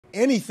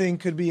anything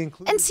could be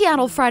included. In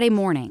Seattle Friday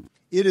morning.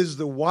 It is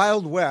the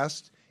Wild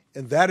West,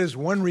 and that is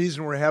one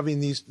reason we're having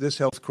this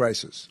health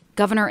crisis.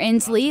 Governor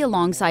Inslee,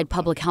 alongside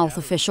public health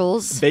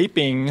officials.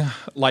 Vaping,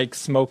 like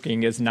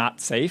smoking, is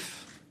not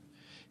safe.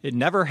 It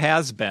never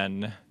has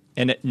been,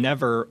 and it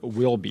never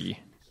will be.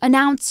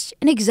 Announced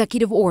an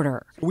executive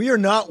order. We are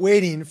not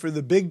waiting for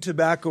the big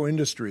tobacco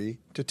industry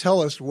to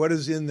tell us what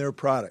is in their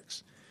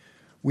products.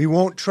 We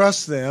won't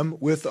trust them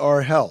with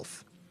our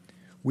health.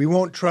 We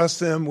won't trust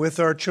them with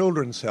our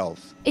children's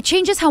health. It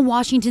changes how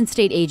Washington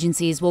state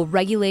agencies will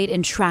regulate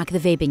and track the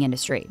vaping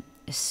industry,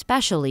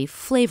 especially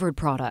flavored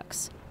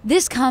products.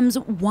 This comes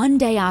one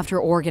day after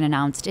Oregon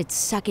announced its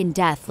second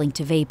death linked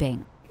to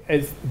vaping.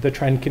 As the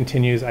trend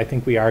continues, I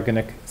think we are going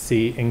to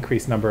see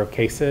increased number of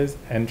cases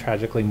and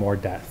tragically more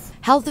deaths.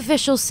 Health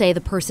officials say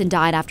the person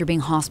died after being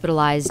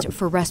hospitalized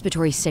for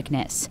respiratory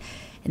sickness,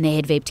 and they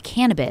had vaped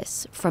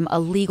cannabis from a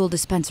legal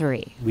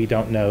dispensary. We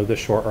don't know the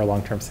short or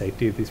long-term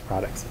safety of these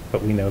products,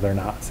 but we know they're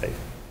not safe.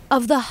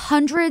 Of the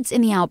hundreds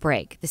in the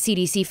outbreak, the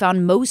CDC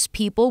found most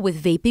people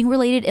with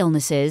vaping-related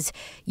illnesses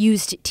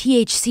used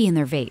THC in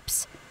their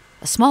vapes.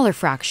 A smaller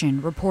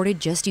fraction reported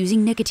just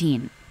using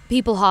nicotine.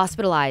 People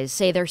hospitalized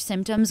say their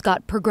symptoms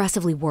got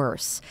progressively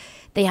worse.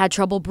 They had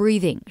trouble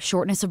breathing,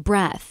 shortness of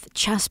breath,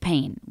 chest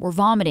pain, were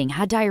vomiting,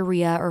 had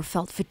diarrhea, or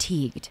felt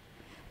fatigued.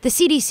 The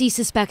CDC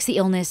suspects the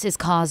illness is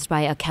caused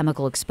by a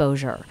chemical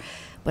exposure,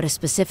 but a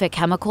specific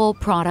chemical,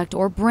 product,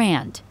 or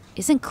brand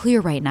isn't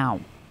clear right now.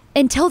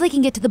 Until they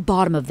can get to the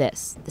bottom of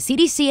this, the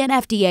CDC and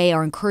FDA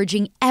are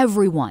encouraging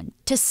everyone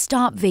to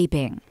stop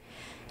vaping.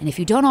 And if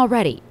you don't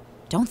already,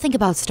 don't think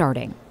about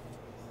starting.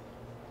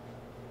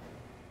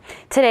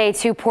 Today,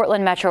 2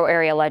 Portland metro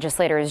area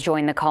legislators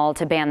joined the call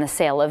to ban the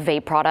sale of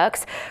vape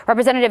products.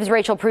 Representatives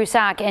Rachel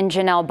Prusak and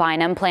Janelle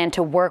Bynum plan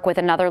to work with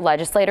another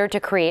legislator to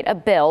create a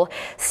bill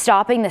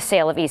stopping the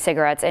sale of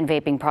e-cigarettes and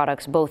vaping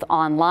products both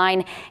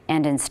online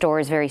and in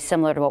stores, very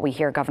similar to what we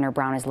hear Governor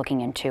Brown is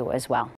looking into as well.